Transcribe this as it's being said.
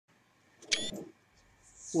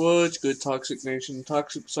What's good, Toxic Nation?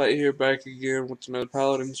 ToxicSight here, back again with another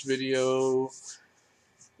Paladins video.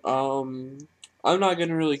 Um, I'm not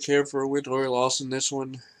gonna really care for a win or a loss in this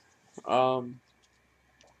one.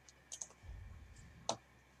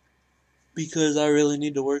 Because I really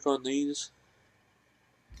need to work on these.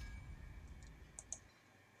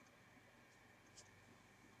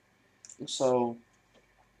 So,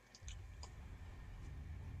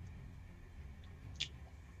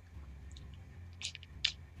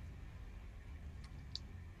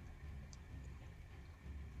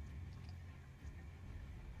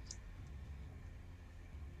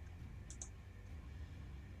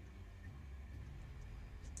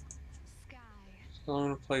 I'm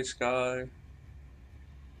gonna play Skye. I'm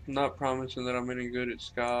not promising that I'm any good at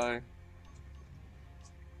Skye.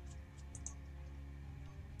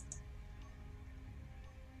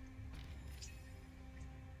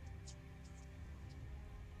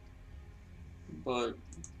 But,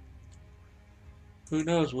 who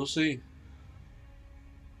knows? We'll see.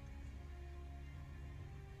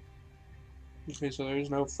 Okay, so there's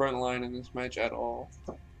no front line in this match at all.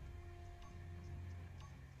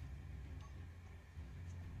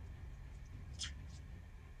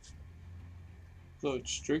 So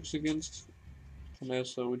it's Strix against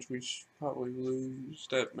Vanessa, which we should probably lose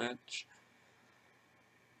that match.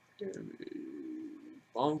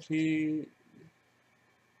 Bonky.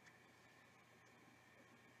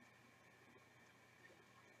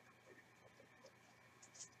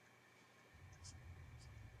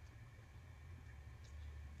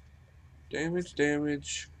 Damage,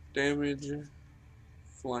 damage, damage,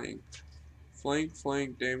 flank. Flank,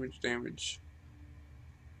 flank, damage, damage.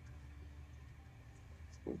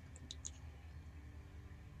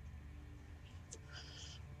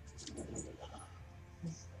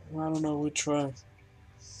 I don't know, we'll try.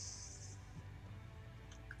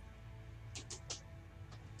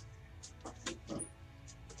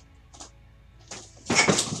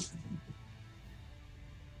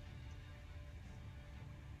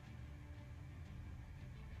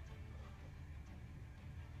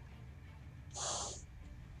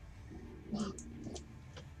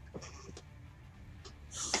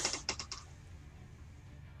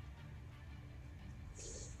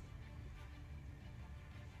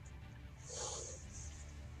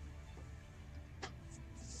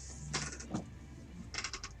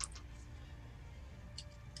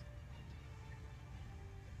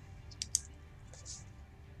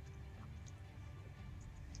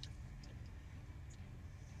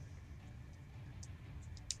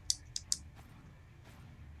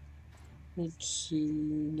 Let's see,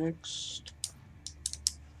 next.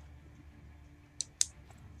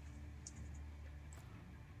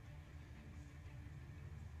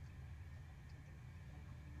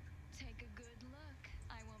 Take a good look.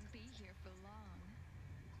 I won't be here for long.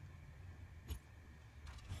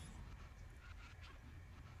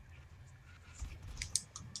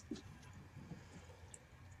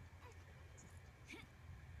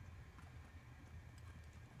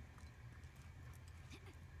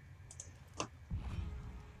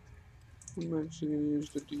 I'm actually going to use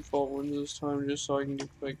the default ones this time just so I can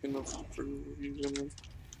get back enough for using them.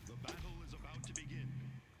 The battle is about to begin.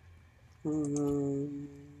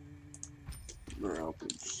 Morale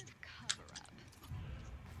boost. Cover up.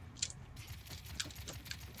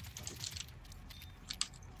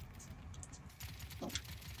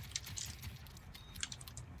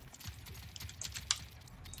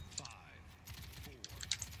 Five, four,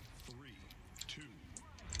 three, two,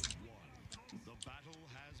 one. The battle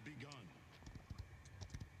has begun.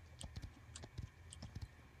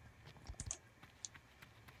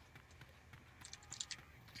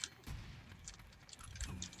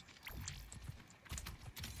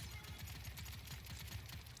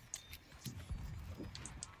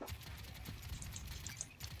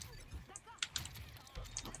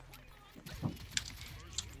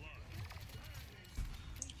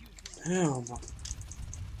 Hell no.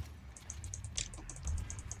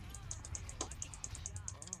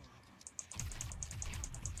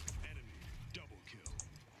 Enemy double kill.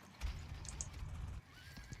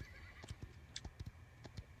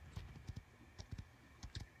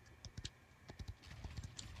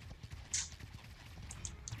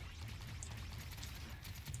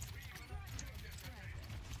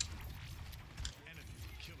 Enemy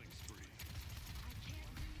killing spree.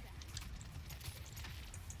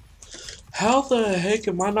 How the heck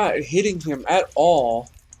am I not hitting him at all?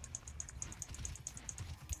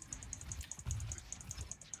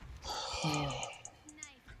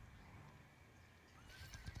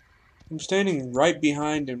 I'm standing right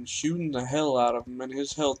behind him, shooting the hell out of him, and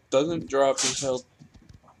his health doesn't drop. His health.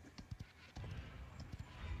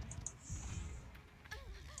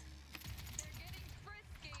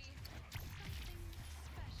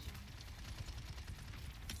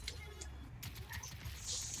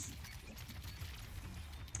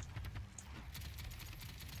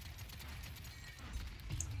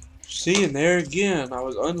 See, and there again, I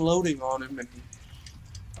was unloading on him and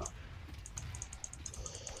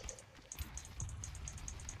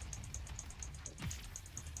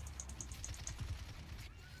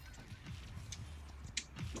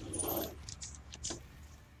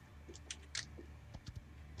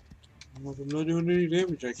if I'm not doing any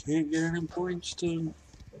damage, I can't get any points to...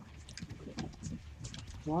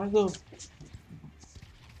 Why the...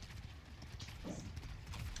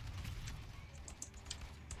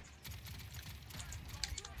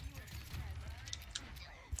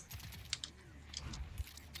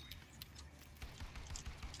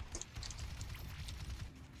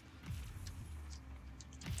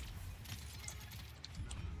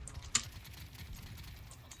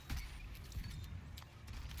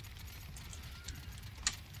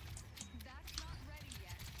 That's not ready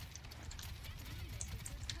yet. We make a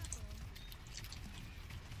good couple.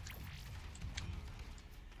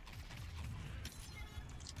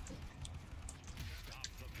 Stop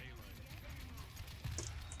the payload.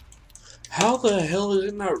 How the hell is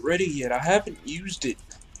it not ready yet? I haven't used it.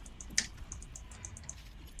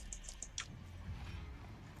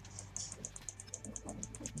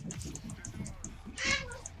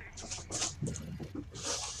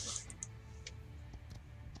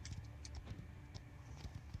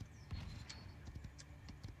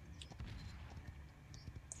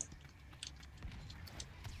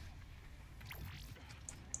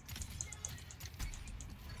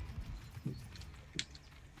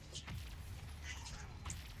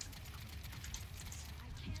 I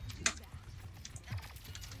can't do that.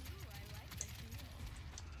 Ooh, I like the feel.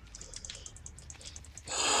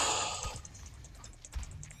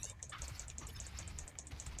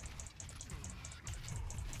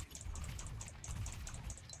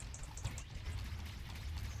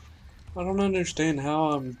 I don't understand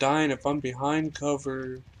how I'm dying if I'm behind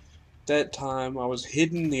cover that time. I was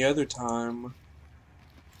hidden the other time. Did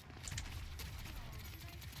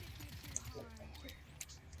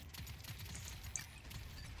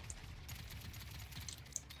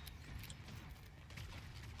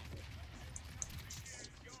I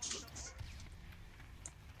stick you too hard?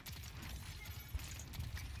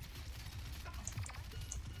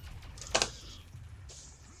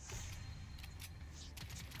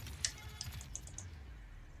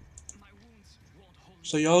 My wounds won't hold.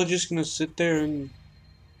 So y'all are just gonna sit there and...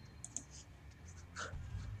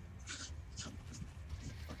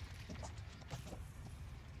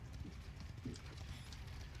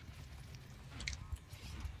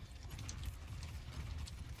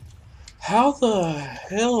 How the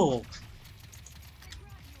hell? I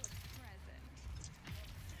brought you a present.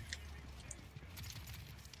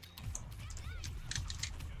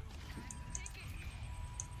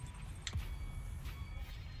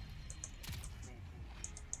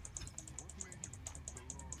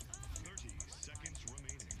 30 seconds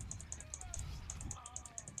remaining.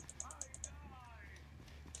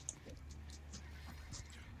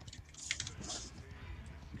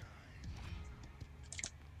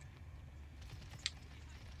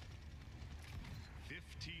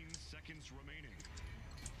 Seconds remaining.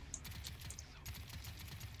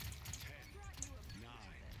 10, 9,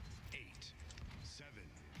 8, 7,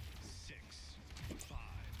 6, 5,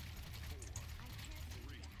 4,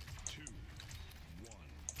 3, 2, 1.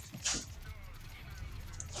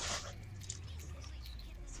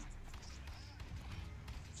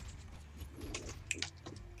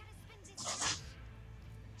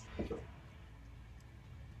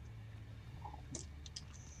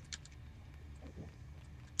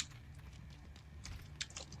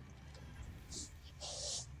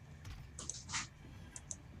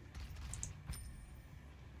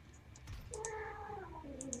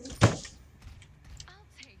 I'll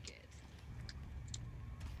take it.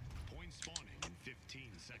 Point spawning in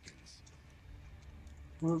 15 seconds.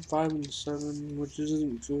 We're at 5 and 7, which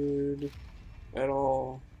isn't good at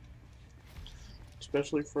all.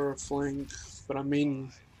 Especially for a flank. But I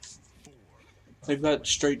mean, 4, they've got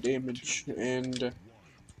straight damage, and 1.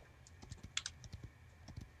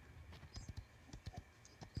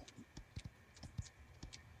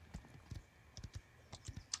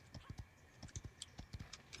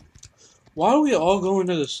 why are we all going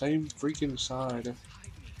to the same freaking side?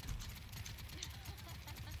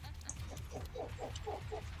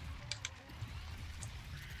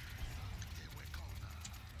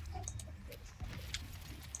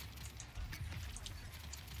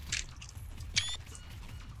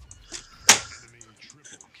 Enemy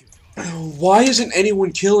triple kill. Why isn't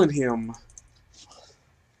anyone killing him?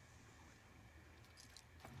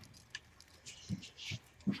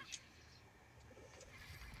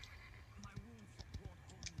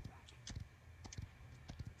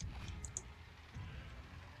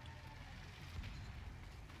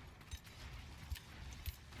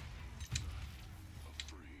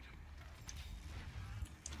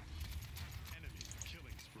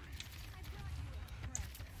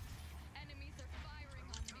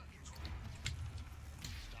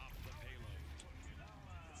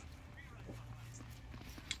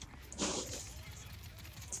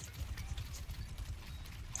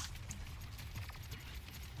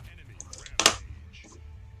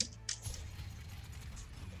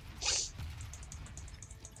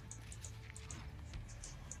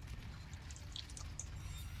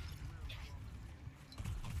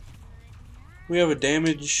 We have a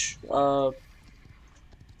damage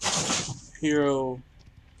hero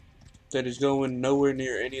that is going nowhere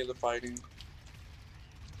near any of the fighting.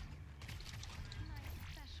 Nice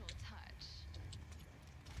special touch.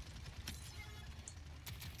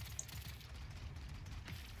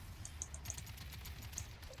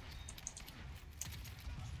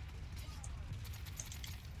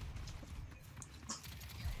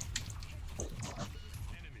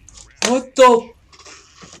 What the?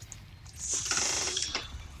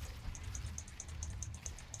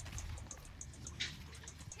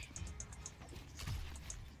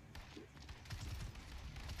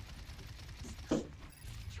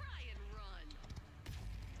 Try and run.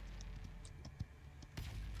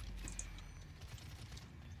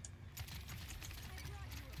 I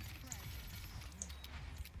brought you a present.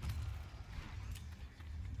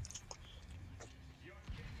 Your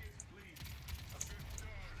king is pleased. The sun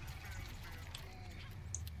smells their food.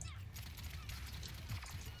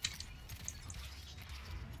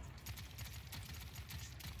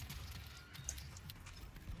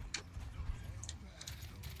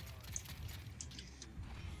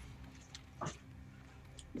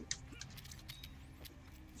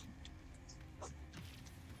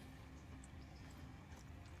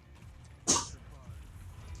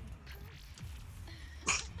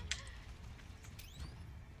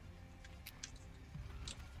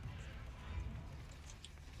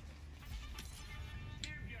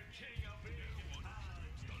 Give your king a big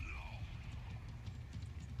hug. The law.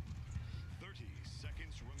 30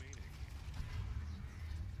 seconds remaining.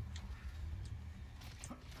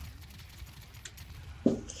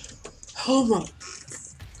 Oh my!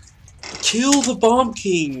 Kill the Bomb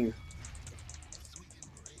King.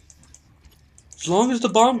 As long as the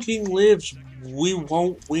Bomb King lives, we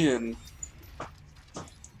won't win.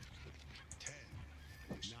 10,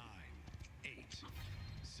 9, 8,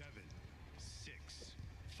 7, 6,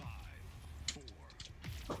 5,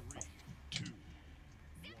 4, 3, 2,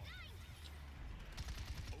 1.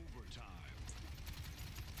 Overtime.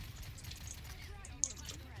 I brought you a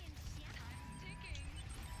present. Time's ticking.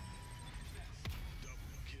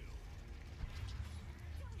 Double kill.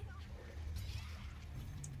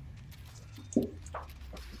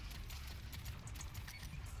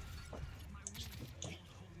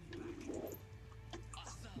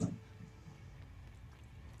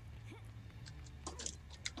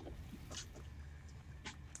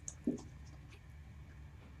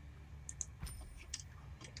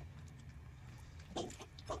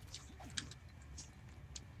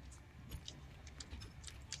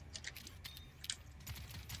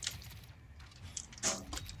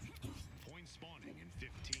 Point spawning in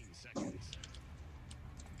 15 seconds.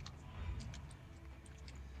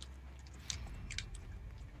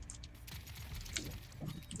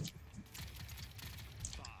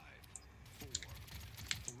 5, 4,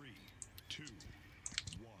 3, 2,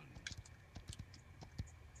 1.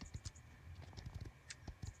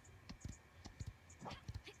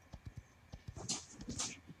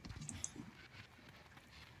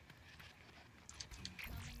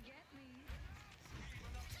 Come and get me.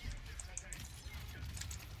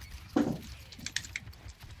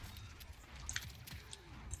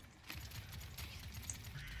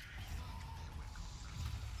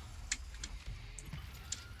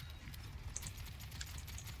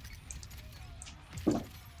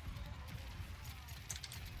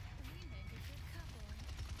 We make a good couple.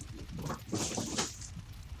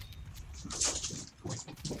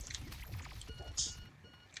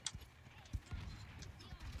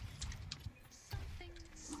 Something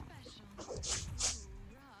special.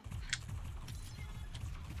 Ooh, rough.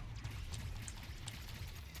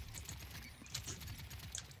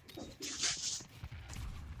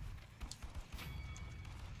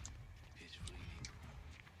 It's fleeting.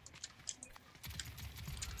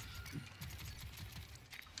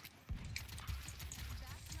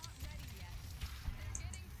 That's not ready yet. They're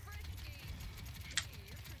getting frisky. Hey,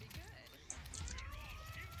 you're pretty good.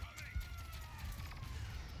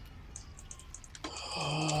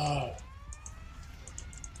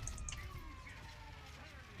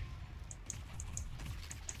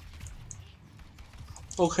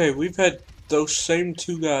 Okay, we've had those same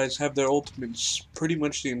two guys have their ultimates pretty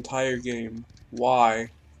much the entire game. Why? I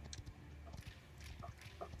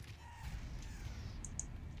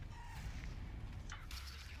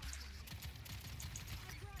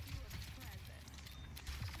brought you a present.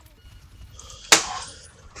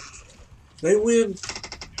 They win.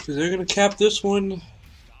 Because they're going to cap this one.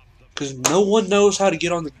 Because no one knows how to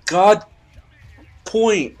get on the god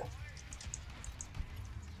point.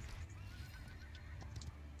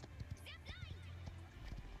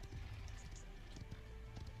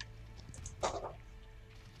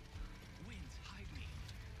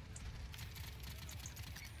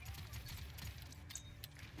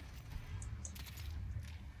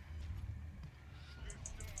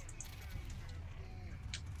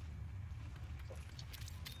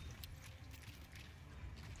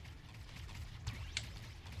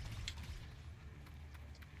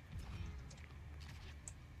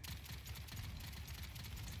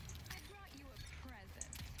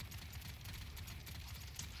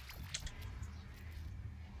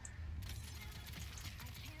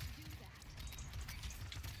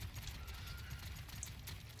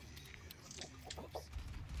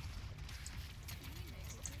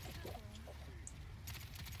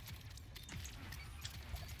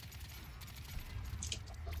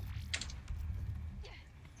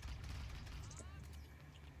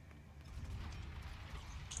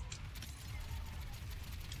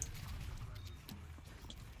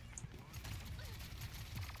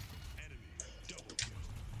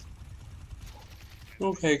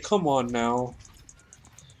 Okay, come on now.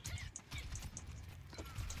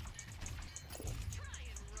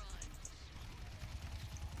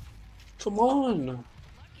 Come on.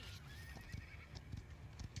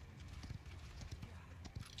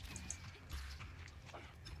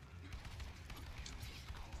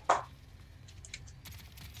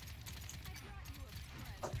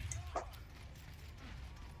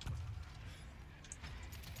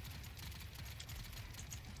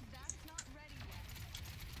 That's not ready yet.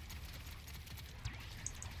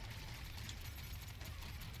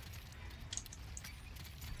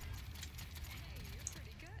 Hey, you're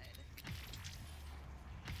pretty good.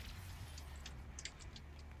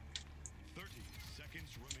 30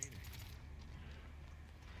 seconds remaining.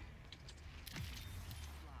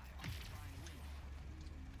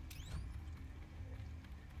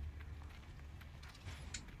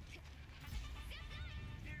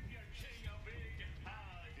 Give your king a big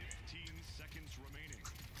hug. 15 seconds remaining.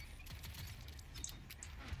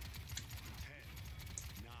 10,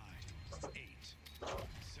 9, 8,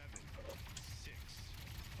 7, 6,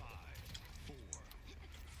 5, 4,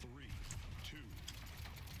 3, 2,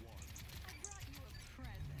 1. I brought you a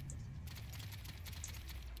present.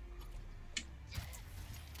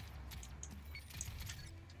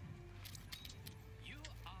 You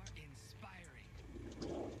are inspiring.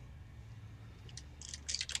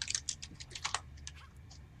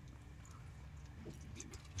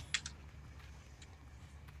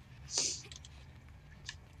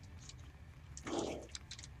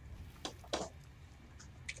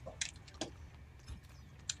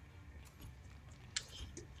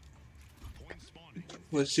 Point spawning.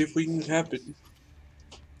 Let's see if we can cap it.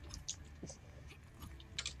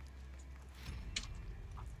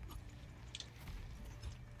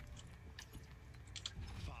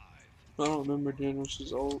 5, I don't remember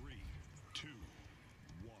Danos' ult. 3, 2,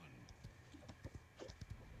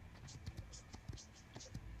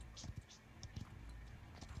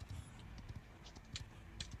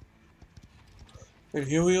 1. And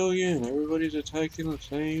here we go again. Everybody's attacking the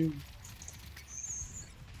same.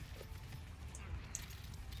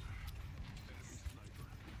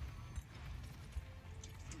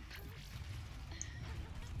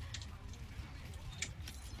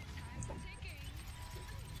 Time's ticking.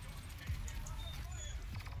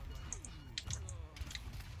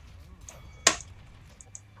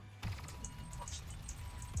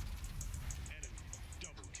 Enemy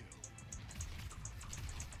double kill.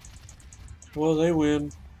 Well, they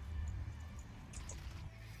win.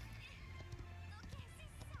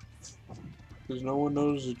 Because no one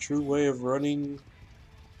knows the true way of running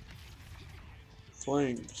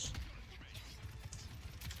flames.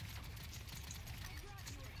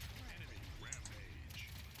 Enemy rampage.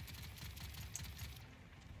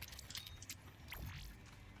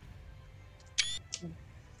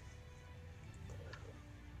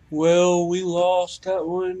 Well, we lost that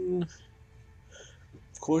one.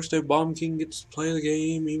 Of course, their Bomb King gets to play the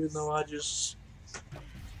game, even though I just...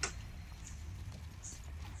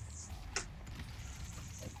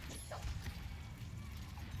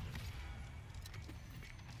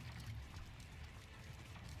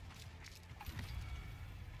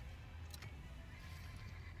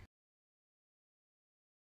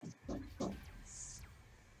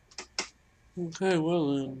 Okay,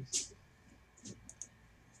 well then.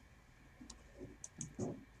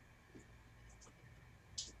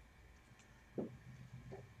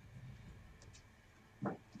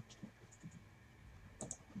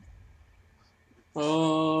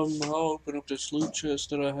 I'll open up this loot chest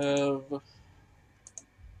that I have.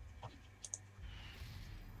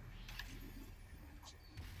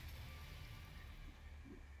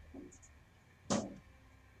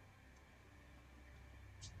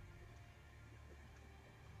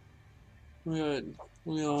 We got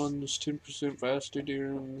Leon's 10% faster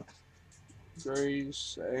during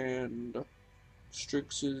Grace and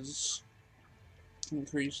Strix's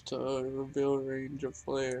increased reveal range of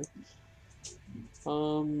flare.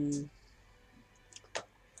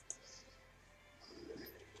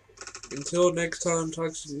 Until next time,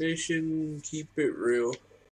 Toxic Nation, keep it real.